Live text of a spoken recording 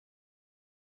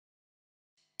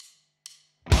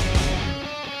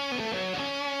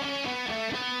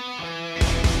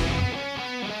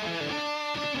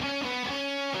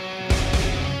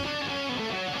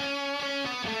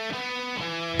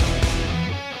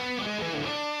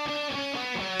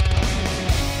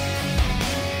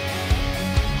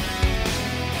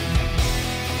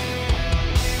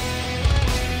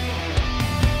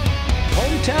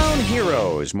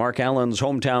Heroes, Mark Allen's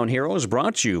Hometown Heroes,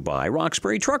 brought to you by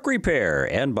Roxbury Truck Repair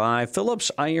and by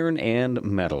Phillips Iron and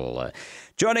Metal.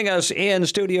 Joining us in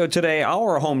studio today,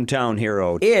 our hometown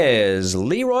hero is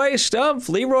Leroy Stumpf.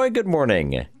 Leroy, good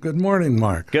morning. Good morning,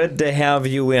 Mark. Good to have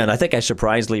you in. I think I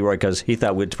surprised Leroy because he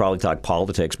thought we'd probably talk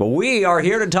politics, but we are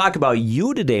here to talk about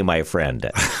you today, my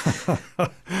friend.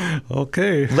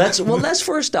 Okay. Let's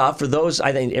first off, for those,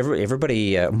 I think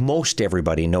most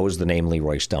everybody knows the name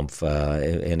Leroy Stumpf,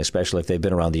 and especially if they've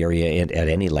been around the area at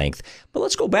any length. But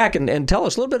let's go back and tell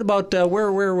us a little bit about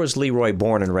where was Leroy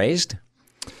born and raised?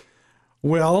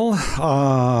 Well,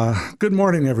 good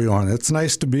morning, everyone. It's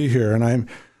nice to be here. And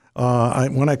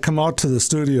when I come out to the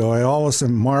studio, I always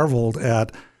am marveled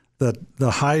at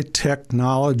the high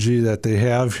technology that they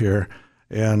have here,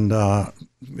 and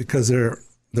because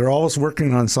they're always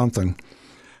working on something.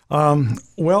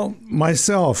 Well,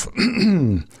 myself,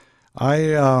 my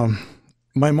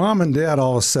mom and dad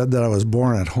always said that I was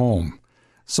born at home.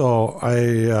 So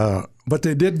but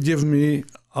they did give me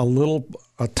a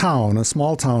town, a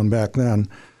small town back then,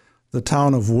 the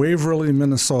town of Waverly,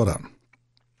 Minnesota.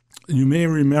 You may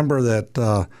remember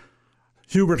that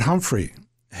Hubert Humphrey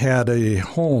had a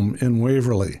home in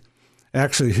Waverly.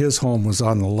 Actually, his home was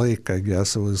on the lake, I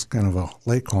guess. It was kind of a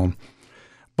lake home.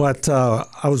 But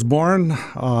I was born,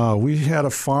 we had a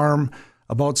farm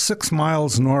about 6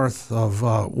 miles north of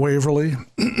Waverly,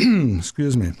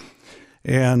 excuse me.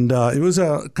 And it was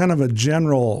a kind of a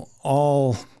general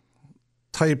all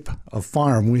type of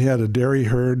farm. We had a dairy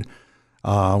herd,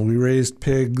 we raised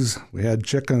pigs, we had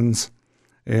chickens,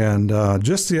 and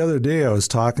just the other day I was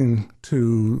talking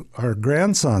to our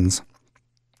grandsons,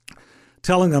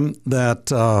 telling them that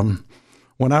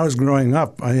when I was growing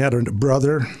up, I had a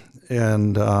brother,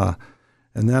 and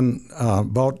then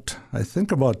about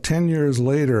 10 years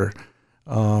later,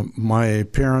 my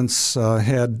parents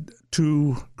had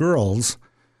 2 girls,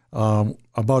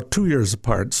 about 2 years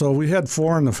apart. So we had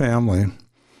 4 in the family.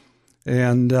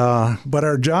 And but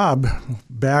our job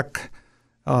back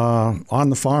on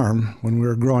the farm when we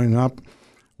were growing up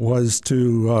was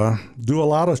to do a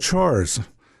lot of chores.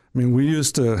 I mean, we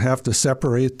used to have to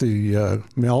separate the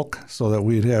milk so that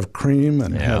we'd have cream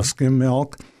and have skim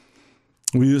milk.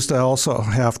 We used to also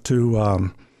have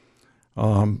to,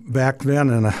 back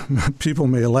then, and people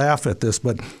may laugh at this,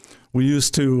 but we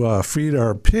used to feed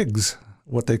our pigs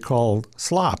what they called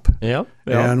slop. Yep.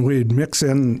 And we'd mix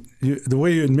in, the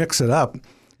way you'd mix it up,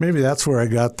 maybe that's where I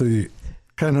got the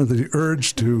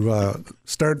urge to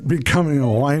start becoming a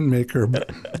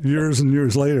winemaker years and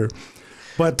years later.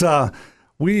 But it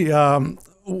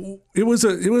was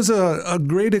a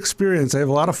great experience. I have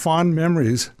a lot of fond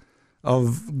memories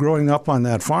of growing up on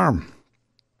that farm.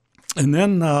 And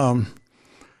then a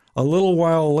little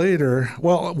while later,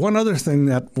 well, one other thing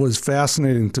that was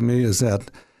fascinating to me is that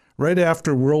right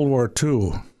after World War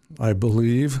II, I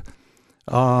believe,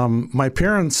 my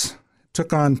parents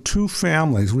took on 2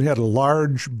 families. We had a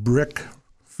large brick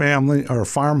family or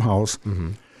farmhouse,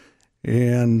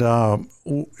 and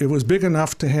it was big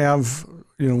enough to have,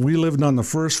 we lived on the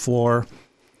first floor,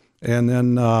 and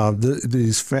then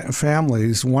these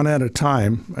families, one at a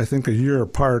time, I think a year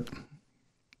apart,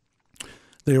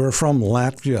 they were from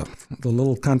Latvia, the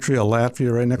little country of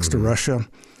Latvia right next to Russia.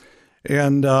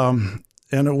 And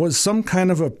it was some kind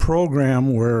of a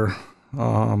program where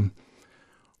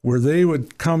they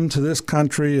would come to this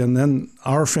country, and then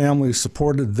our family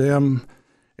supported them,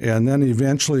 and then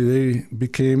eventually they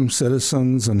became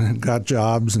citizens and got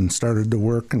jobs and started to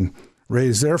work and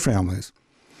raise their families.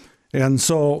 And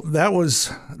so that was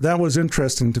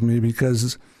interesting to me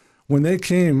because when they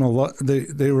came,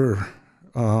 they were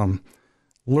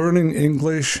learning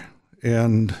English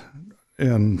and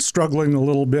struggling a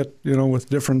little bit, with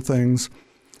different things,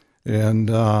 and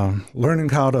learning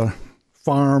how to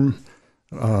farm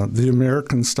the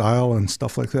American style and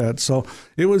stuff like that. So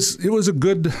it was a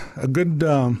good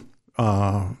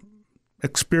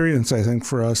experience, I think,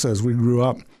 for us as we grew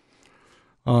up.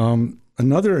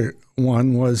 Another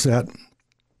one was that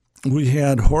we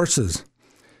had horses.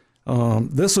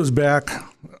 This was back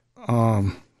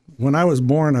when I was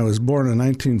born. I was born in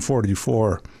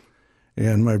 1944,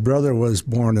 and my brother was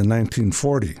born in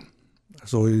 1940,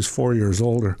 so he's 4 years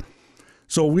older.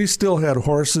 So we still had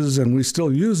horses, and we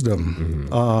still used them.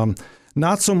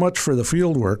 Not so much for the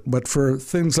field work, but for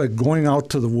things like going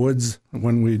out to the woods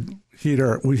when we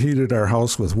heated our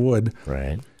house with wood.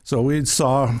 Right. So we'd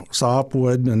saw up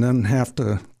wood and then have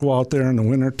to go out there in the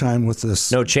wintertime with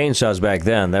this. No chainsaws back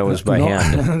then. That was by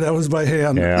hand. That was by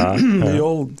hand. Yeah. The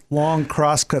old long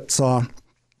crosscut saw.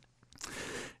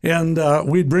 And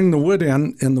we'd bring the wood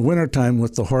in the wintertime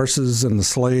with the horses and the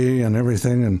sleigh and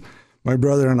everything and my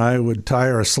brother and I would tie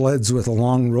our sleds with a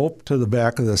long rope to the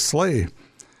back of the sleigh.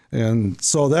 And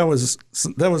so that was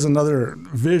another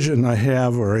vision I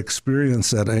have or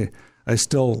experience that I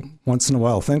still once in a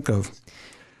while think of.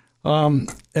 And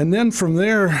then from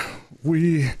there,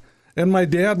 and my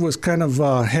dad was kind of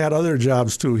had other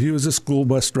jobs too. He was a school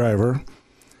bus driver,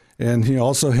 and he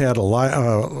also had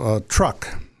a truck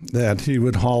that he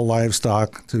would haul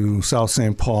livestock to South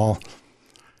St. Paul,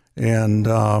 and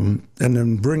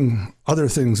then bring other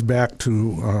things back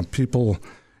to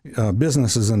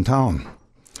businesses in town.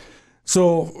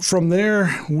 So from there,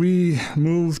 we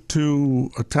moved to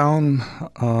a town,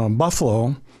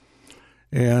 Buffalo,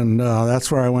 and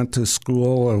that's where I went to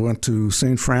school. I went to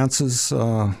St. Francis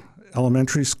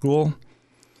Elementary School,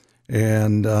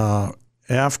 and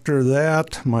after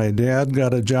that, my dad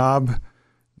got a job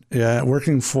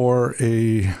working for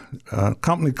a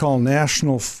company called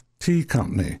National Tea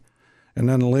Company, and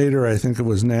then later I think it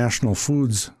was National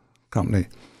Foods Company,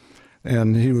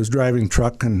 and he was driving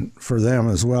truck for them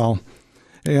as well.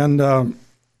 And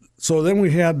so then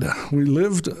we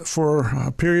lived for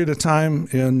a period of time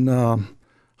in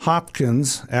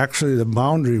Hopkins. Actually, the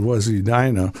boundary was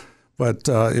Edina, but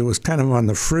it was kind of on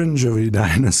the fringe of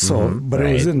Edina. So, but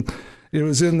right. it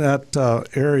was in that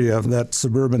area, that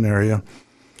suburban area.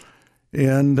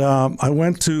 And I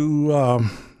went to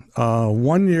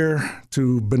 1 year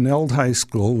to Benilde High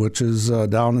School, which is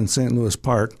down in St. Louis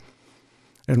Park.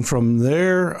 And from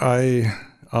there,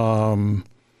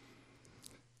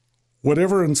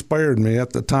 whatever inspired me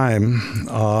at the time,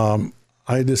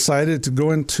 I decided to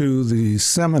go into the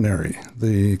seminary,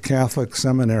 the Catholic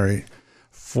seminary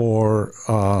for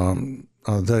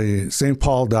the St.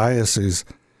 Paul Diocese.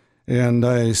 And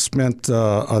I spent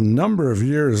a number of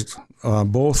years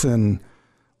both in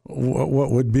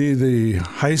what would be the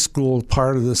high school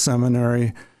part of the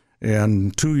seminary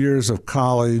and 2 years of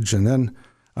college. And then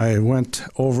I went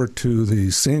over to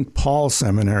the St. Paul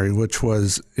Seminary, which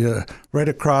was right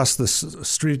across the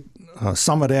street,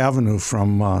 Summit Avenue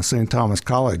from St. Thomas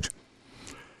College.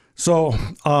 So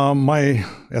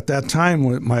at that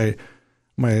time,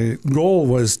 my goal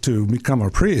was to become a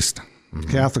priest,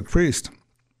 Catholic priest,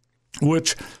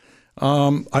 which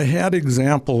I had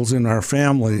examples in our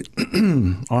family.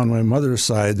 On my mother's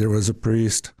side, there was a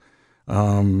priest.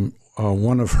 One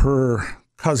of her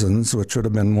cousins, which would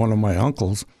have been one of my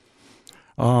uncles,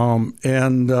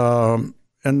 and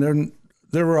then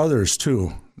there were others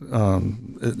too.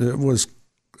 It was,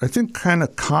 I think, kind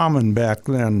of common back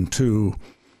then to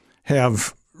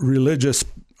have religious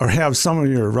or have some of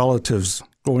your relatives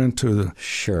go into the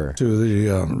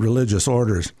religious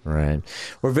orders. Right.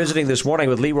 We're visiting this morning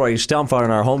with Leroy Stumpf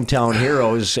on our Hometown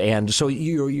Heroes, and so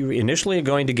you initially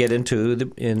going to get into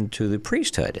the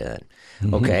priesthood.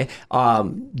 Okay.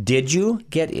 Did you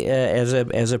get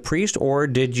as a priest, or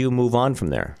did you move on from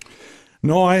there?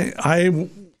 No, I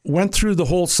went through the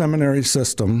whole seminary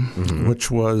system,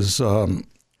 which was 4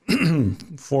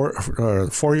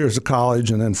 years of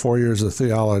college and then 4 years of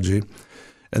theology.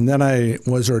 And then I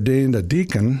was ordained a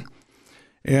deacon.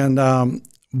 And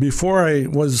before I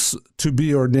was to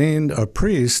be ordained a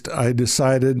priest, I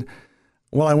decided,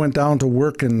 I went down to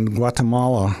work in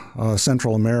Guatemala,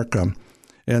 Central America,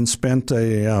 and spent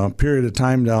a period of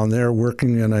time down there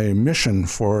working in a mission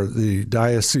for the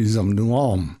Diocese of New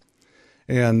Ulm.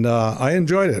 And I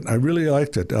enjoyed it. I really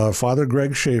liked it. Father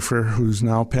Greg Schaefer, who's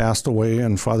now passed away,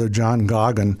 and Father John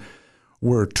Goggin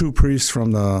were two priests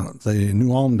from the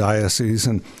New Ulm Diocese.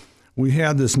 And we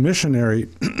had this missionary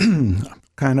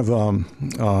kind of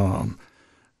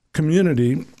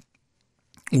community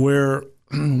where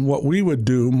what we would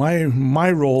do,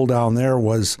 my role down there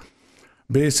was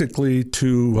basically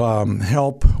to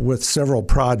help with several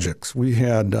projects. We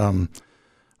had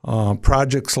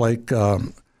projects like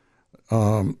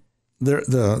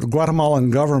the Guatemalan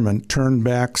government turned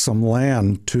back some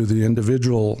land to the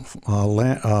individual,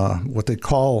 what they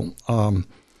call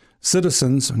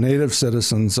citizens, native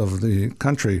citizens of the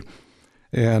country.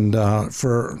 And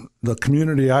for the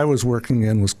community I was working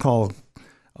in was called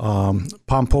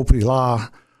Pampopila,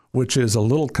 which is a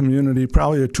little community,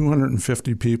 probably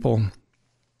 250 people.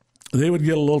 They would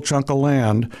get a little chunk of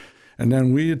land, and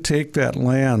then we'd take that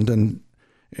land and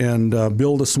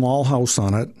build a small house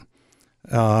on it.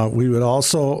 We would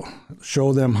also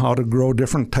show them how to grow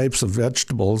different types of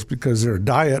vegetables, because their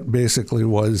diet basically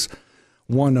was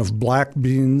one of black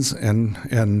beans and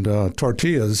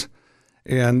tortillas.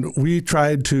 And we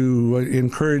tried to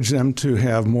encourage them to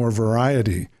have more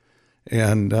variety.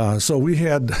 And so we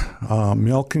had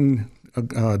milking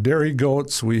dairy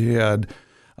goats. We had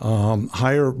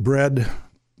higher bred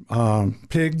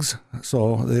pigs,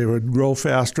 so they would grow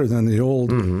faster than the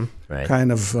old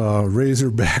kind of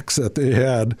razorbacks that they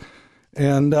had.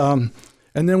 And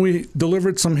then we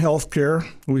delivered some health care.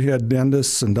 We had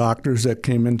dentists and doctors that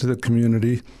came into the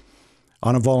community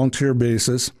on a volunteer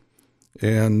basis.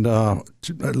 And a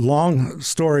long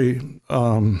story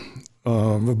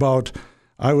about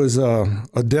I was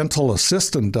a dental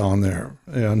assistant down there.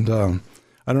 And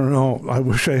I don't know, I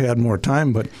wish I had more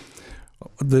time, but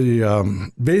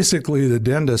basically the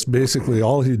dentist,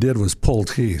 all he did was pull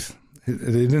teeth.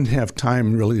 They didn't have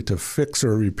time really to fix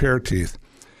or repair teeth.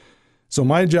 So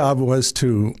my job was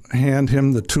to hand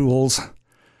him the tools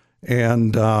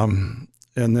and then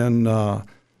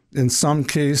in some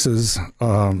cases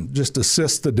just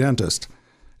assist the dentist.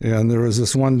 And there was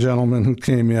this one gentleman who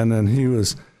came in and he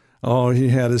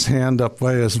had his hand up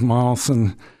by his mouth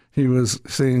and he was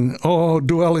saying, "Oh,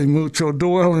 duele mucho,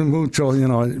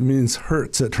 it means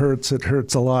hurts, it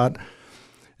hurts a lot."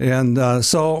 And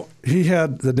so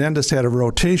the dentist had a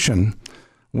rotation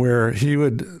where he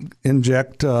would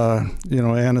inject,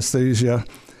 anesthesia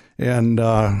and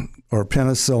or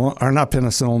penicillin, or not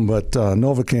penicillin, but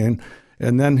Novocaine,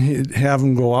 and then he'd have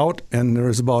him go out, and there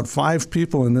was about 5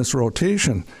 people in this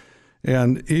rotation,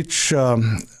 and each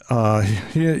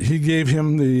he gave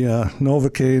him the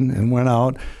Novocaine and went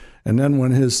out, and then when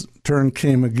his turn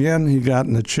came again, he got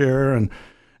in the chair and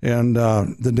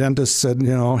the dentist said,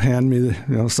 hand me,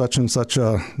 such and such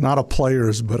not a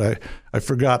pliers, but I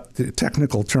forgot the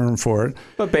technical term for it.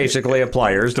 But basically a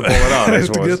pliers to pull it out, I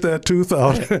suppose. To get that tooth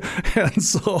out.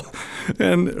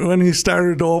 and when he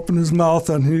started to open his mouth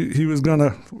and he was going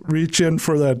to reach in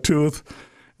for that tooth,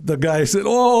 the guy said,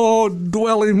 "Oh,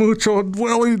 duele mucho,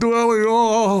 duele,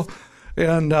 oh."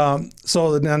 And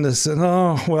so the dentist said,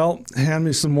 "Oh, well, hand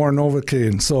me some more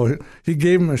Novocaine." So he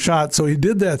gave him a shot. So he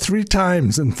did that 3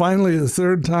 times. And finally, the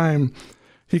 3rd time,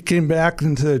 he came back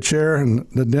into the chair and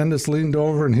the dentist leaned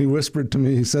over and he whispered to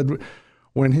me, he said,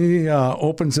 when he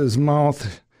opens his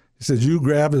mouth, he said, "You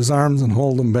grab his arms and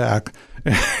hold him back."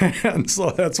 And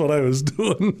so that's what I was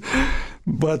doing.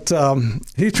 But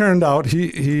he turned out,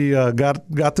 he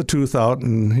got the tooth out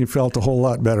and he felt a whole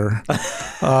lot better.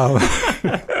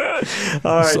 All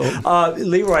right,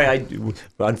 Leroy.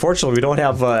 Unfortunately, we don't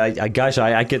have. I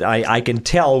can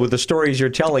tell with the stories you're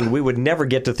telling, we would never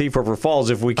get to Thief River Falls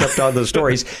if we kept on the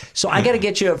stories. So I got to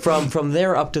get you from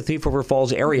there up to Thief River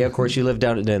Falls area. Of course, you live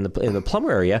down in the Plummer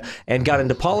area and got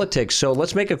into politics. So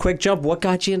let's make a quick jump. What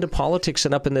got you into politics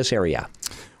and up in this area?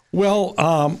 Well,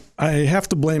 I have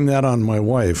to blame that on my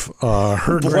wife.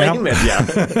 Her grandma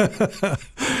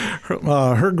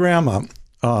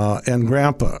and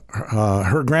grandpa.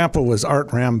 Her grandpa was Art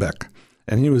Rambeck,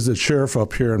 and he was the sheriff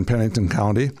up here in Pennington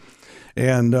County.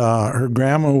 And her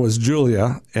grandma was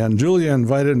Julia, and Julia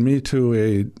invited me to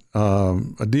a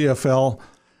DFL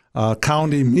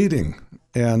county meeting.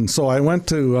 And so I went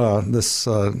to this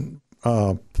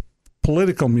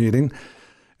political meeting,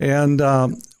 and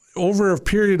over a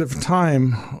period of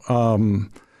time,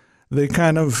 they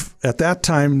kind of, at that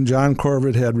time, John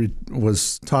Corbett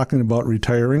was talking about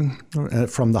retiring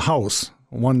from the House,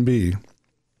 1B.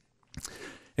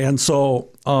 And so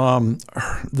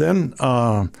then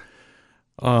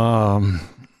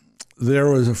there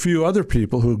was a few other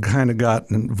people who kind of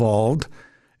got involved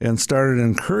and started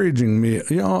encouraging me,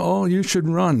 you should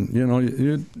run,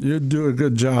 you'd do a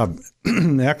good job.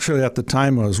 Actually, at the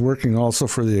time, I was working also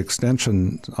for the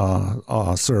Extension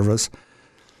Service,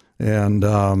 and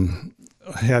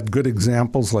had good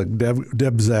examples like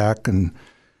Deb Zach and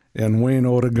Wayne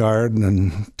Odegaard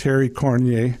and Terry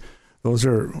Cornier. Those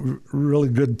are really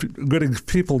good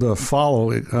people to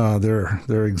follow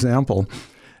their example.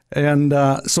 And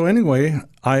so anyway,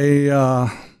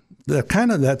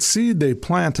 that seed they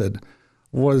planted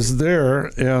was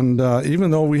there, and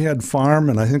even though we had farm,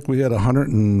 and I think we had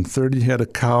 130 head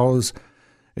of cows,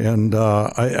 and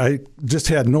I just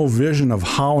had no vision of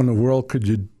how in the world could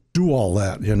you do all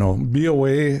that, be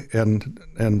away and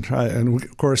try. And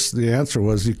of course, the answer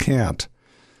was you can't.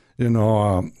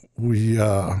 I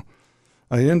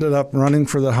ended up running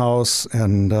for the House,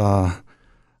 and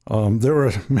there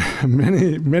were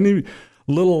many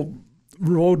little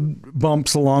road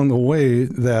bumps along the way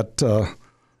that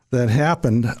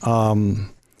happened,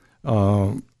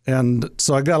 and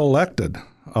so I got elected.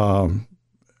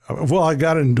 I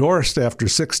got endorsed after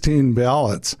 16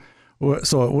 ballots.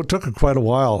 So it took quite a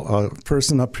while. A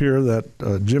person up here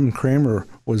that Jim Kramer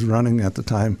was running at the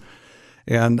time,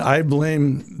 and I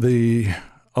blame the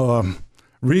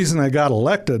reason I got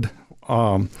elected,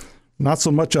 not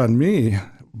so much on me,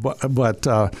 but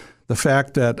the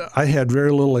fact that I had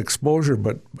very little exposure,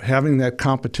 but having that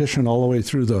competition all the way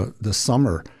through the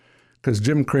summer because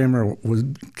Jim Cramer was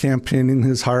campaigning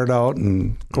his heart out,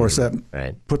 and of course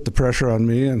that put the pressure on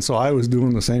me, and so I was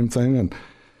doing the same thing,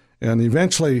 and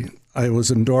eventually I was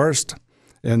endorsed,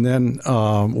 and then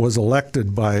was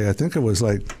elected by, I think it was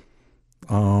like,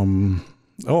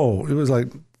 it was like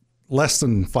less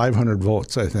than 500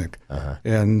 votes, I think,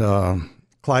 and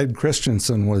Clyde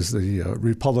Christensen was the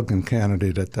Republican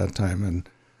candidate at that time, and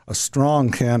a strong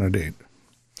candidate.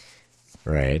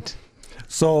 Right.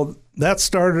 So that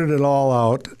started it all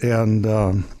out, and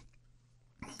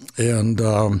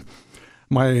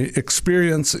my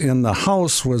experience in the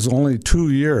House was only 2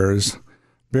 years,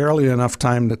 barely enough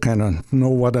time to kind of know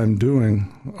what I'm doing,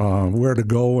 where to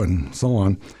go, and so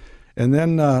on. And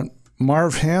then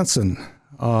Marv Hansen,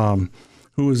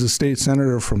 who was a state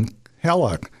senator from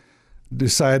Hellock,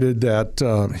 decided that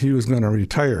he was going to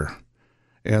retire.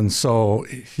 And so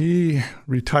he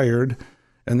retired,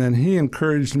 and then he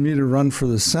encouraged me to run for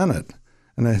the Senate.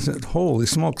 And I said, holy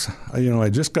smokes, I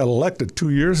just got elected 2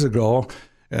 years ago,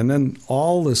 and then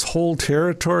all this whole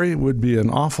territory would be an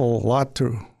awful lot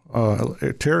to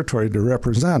territory to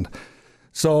represent.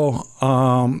 So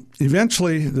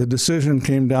eventually the decision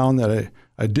came down that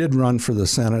I did run for the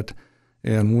Senate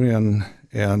and win,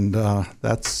 and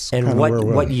that's kind of where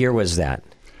we're at. What year was that?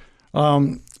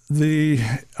 I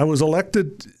was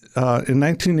elected in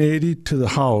 1980 to the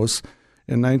House,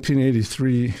 in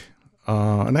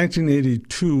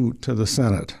 1982 to the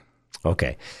Senate.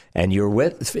 Okay. And you were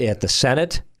at the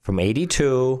Senate from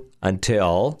 82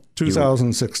 until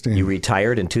 2016. You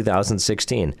retired in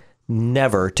 2016.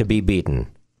 Never to be beaten.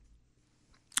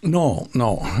 No.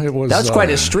 It was. That's quite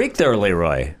a streak there,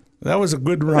 Leroy. That was a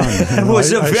good run. It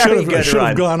was a very good run. I should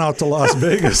have gone out to Las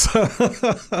Vegas.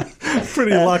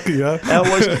 Pretty lucky, huh? That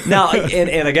was, now,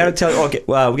 and I got to tell you, okay,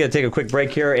 well, we got to take a quick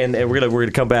break here, and we're gonna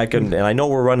come back, and I know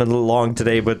we're running a little long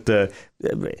today, but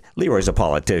Leroy's a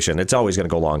politician. It's always going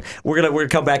to go long. We're gonna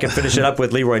come back and finish it up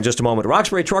with Leroy in just a moment.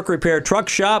 Roxbury Truck Repair, truck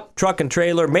shop, truck and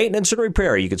trailer maintenance and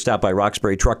repair. You can stop by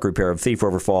Roxbury Truck Repair of Thief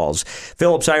River Falls.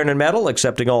 Phillips Iron and Metal,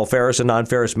 accepting all ferrous and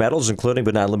non-ferrous metals, including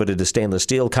but not limited to stainless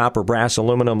steel, copper, brass,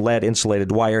 aluminum, lead,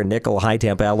 insulated wire, nickel, high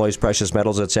temp alloys, precious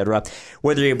metals, etc.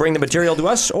 Whether you bring the material to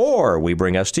us or we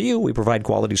bring us to you, we provide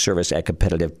quality service at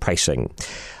competitive pricing.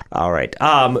 All right.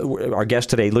 Our guest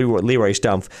today, Leroy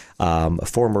Stumpf,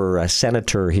 former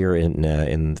senator here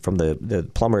from the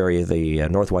Plum area of the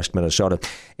northwest Minnesota,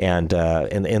 and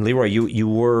Leroy, you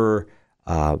were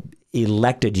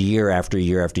elected year after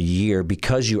year after year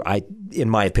because in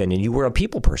my opinion, you were a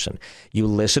people person. You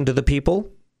listened to the people.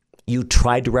 You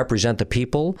tried to represent the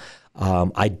people.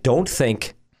 I don't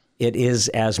think it is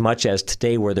as much as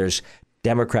today, where there's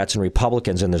Democrats and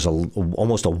Republicans, and there's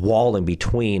almost a wall in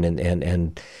between.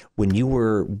 And when you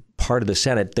were part of the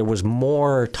Senate, there was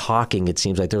more talking. It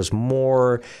seems like there was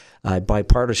more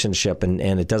bipartisanship,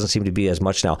 and it doesn't seem to be as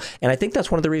much now. And I think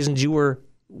that's one of the reasons you were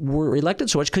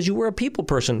elected so much, because you were a people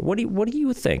person. What do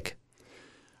you think?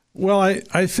 Well,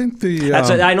 I think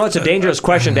I know it's a dangerous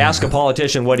question to ask a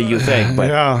politician. What do you think? But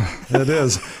yeah, it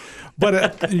is.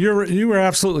 But you were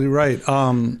absolutely right.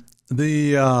 When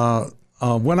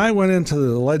I went into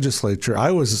the legislature,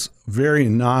 I was very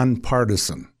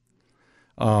nonpartisan.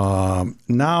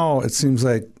 Now it seems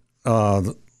like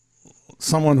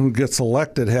someone who gets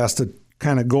elected has to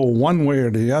kind of go one way or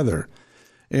the other,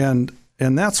 and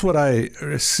that's what I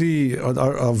see,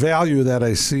 a value that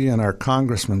I see in our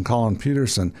Congressman Colin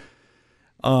Peterson.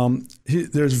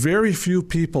 There's very few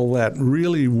people that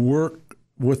really work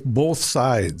with both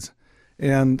sides.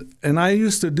 And I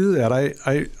used to do that.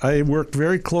 I worked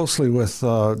very closely with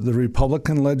the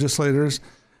Republican legislators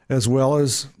as well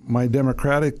as my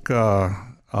Democratic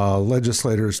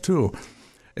legislators too.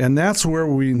 And that's where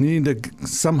we need to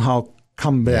somehow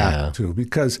come back to,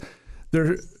 because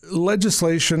there's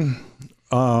legislation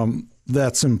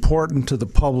that's important to the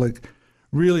public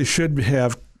really should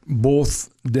have both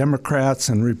Democrats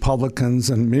and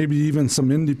Republicans, and maybe even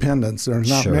some independents. There's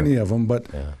not many of them, but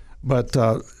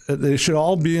they should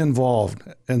all be involved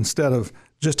instead of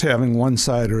just having one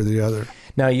side or the other.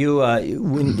 Now, you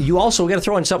also, we got to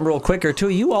throw in something real quick here too.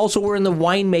 You also were in the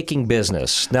winemaking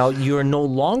business. Now, you're no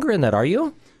longer in that, are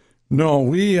you? No,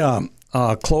 we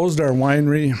closed our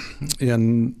winery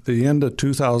in the end of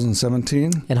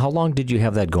 2017. And how long did you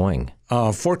have that going?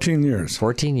 14 years.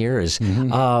 14 years.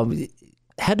 Mm-hmm.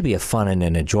 Had to be a fun and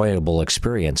an enjoyable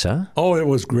experience, huh? Oh, it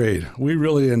was great. We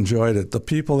really enjoyed it. The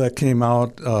people that came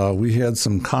out, we had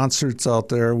some concerts out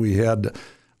there. We had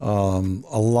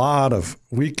a lot of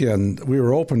weekend. We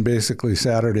were open basically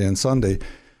Saturday and Sunday,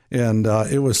 and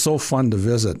it was so fun to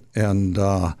visit. And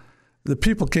the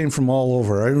people came from all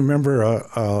over. I remember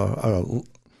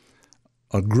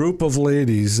a group of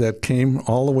ladies that came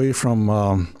all the way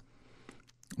from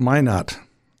Minot.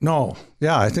 No,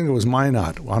 yeah, I think it was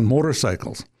Minot on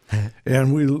motorcycles.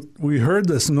 And we heard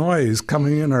this noise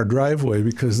coming in our driveway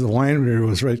because the winery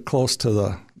was right close to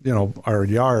the our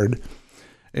yard,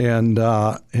 and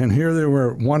here they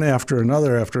were one after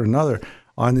another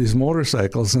on these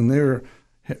motorcycles, and they were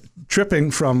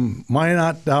tripping from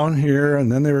Minot down here, and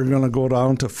then they were going to go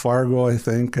down to Fargo, I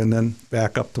think, and then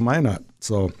back up to Minot.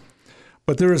 So,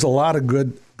 but there was a lot of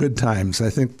good times. I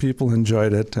think people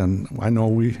enjoyed it, and I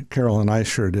know Carol and I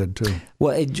sure did too.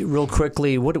 Well, real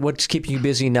quickly, what's keeping you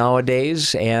busy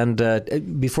nowadays? And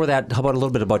before that, how about a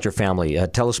little bit about your family?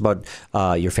 Tell us about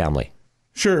your family.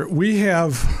 Sure. We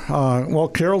have,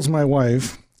 Carol's my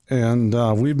wife, and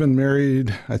we've been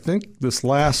married, I think, this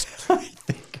past year.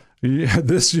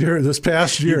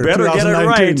 You better get it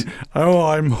right. Oh,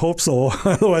 I hope so.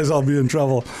 Otherwise, I'll be in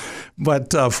trouble.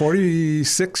 But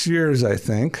 46 years, I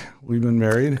think, we've been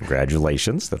married.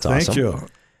 Congratulations. That's awesome. Thank you.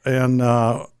 And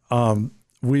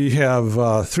we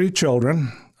have 3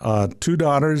 children, 2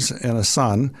 daughters and a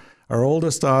son. Our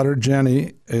oldest daughter,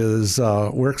 Jenny,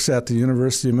 works at the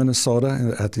University of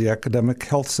Minnesota at the Academic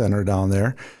Health Center down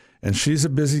there. And she's a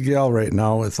busy gal right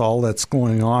now with all that's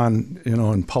going on,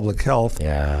 in public health.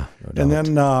 Yeah. No doubt. And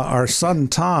then our son,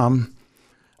 Tom,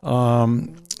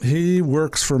 he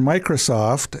works for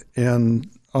Microsoft, and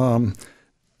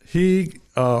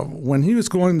when he was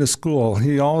going to school,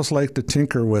 he always liked to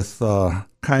tinker with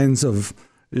kinds of,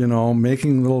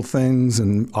 making little things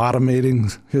and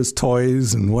automating his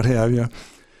toys and what have you.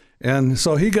 And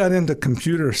so he got into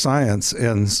computer science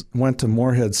and went to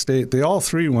Morehead State. They all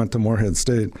 3 went to Morehead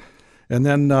State. And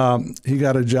then he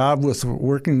got a job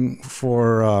working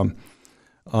for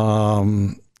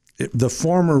the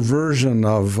former version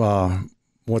of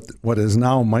what is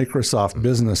now Microsoft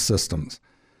Business Systems,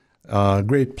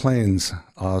 Great Plains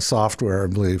software, I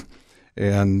believe.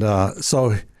 And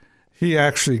so he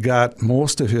actually got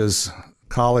most of his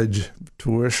college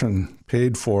tuition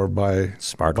paid for by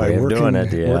working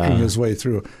his way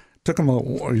through. Took him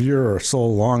a year or so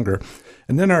longer.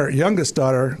 And then our youngest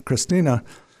daughter, Christina,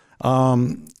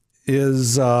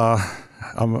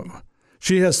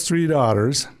 she has 3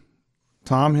 daughters.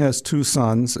 Tom has 2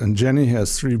 sons, and Jenny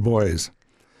has 3 boys.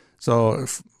 So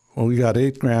we got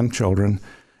 8 grandchildren,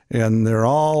 and they're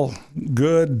all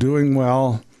good, doing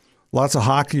well. Lots of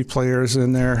hockey players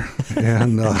in there,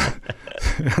 and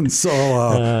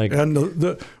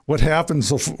what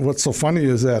happens? What's so funny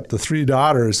is that the 3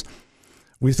 daughters,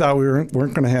 we thought we weren't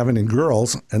going to have any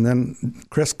girls, and then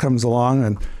Chris comes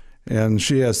along and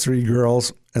she has 3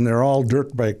 girls, and they're all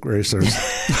dirt bike racers.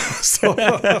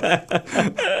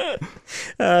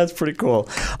 That's pretty cool.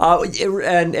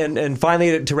 And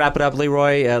finally, to wrap it up,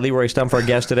 Leroy Stumpf, our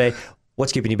guest today.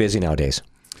 What's keeping you busy nowadays?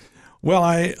 Well,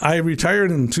 I retired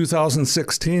in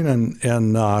 2016,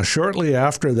 and shortly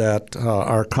after that,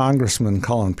 our Congressman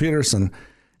Colin Peterson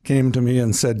came to me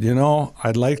and said,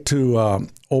 I'd like to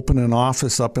open an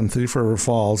office up in Thief River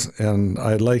Falls, and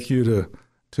I'd like you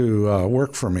to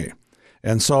work for me.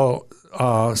 And so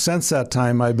since that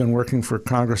time, I've been working for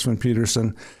Congressman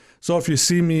Peterson. So if you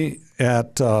see me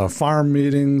at farm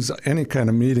meetings, any kind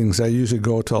of meetings, I usually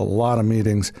go to a lot of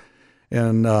meetings.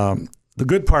 And the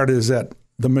good part is that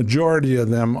the majority of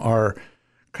them are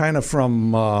kind of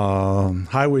from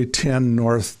Highway 10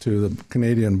 north to the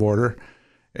Canadian border.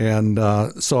 And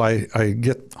so I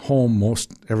get home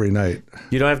most every night.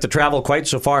 You don't have to travel quite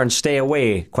so far and stay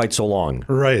away quite so long.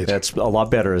 Right. That's a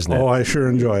lot better, isn't it? Oh, I sure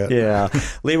enjoy it. Yeah.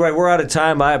 Leroy, we're out of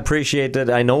time. I appreciate it.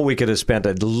 I know we could have spent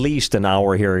at least an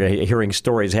hour here hearing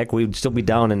stories. Heck, we'd still be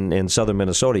down in southern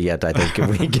Minnesota yet, I think,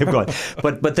 if we keep going.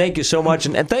 But thank you so much.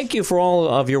 And thank you for all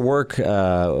of your work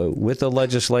with the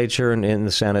legislature and in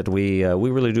the Senate. We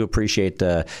really do appreciate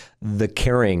the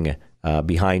caring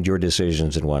behind your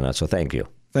decisions and whatnot. So thank you.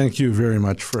 Thank you very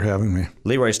much for having me.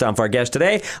 Leroy Stumpf, our guest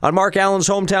today on Mark Allen's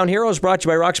Hometown Heroes, brought to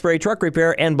you by Roxbury Truck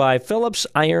Repair and by Phillips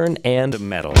Iron and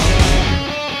Metal.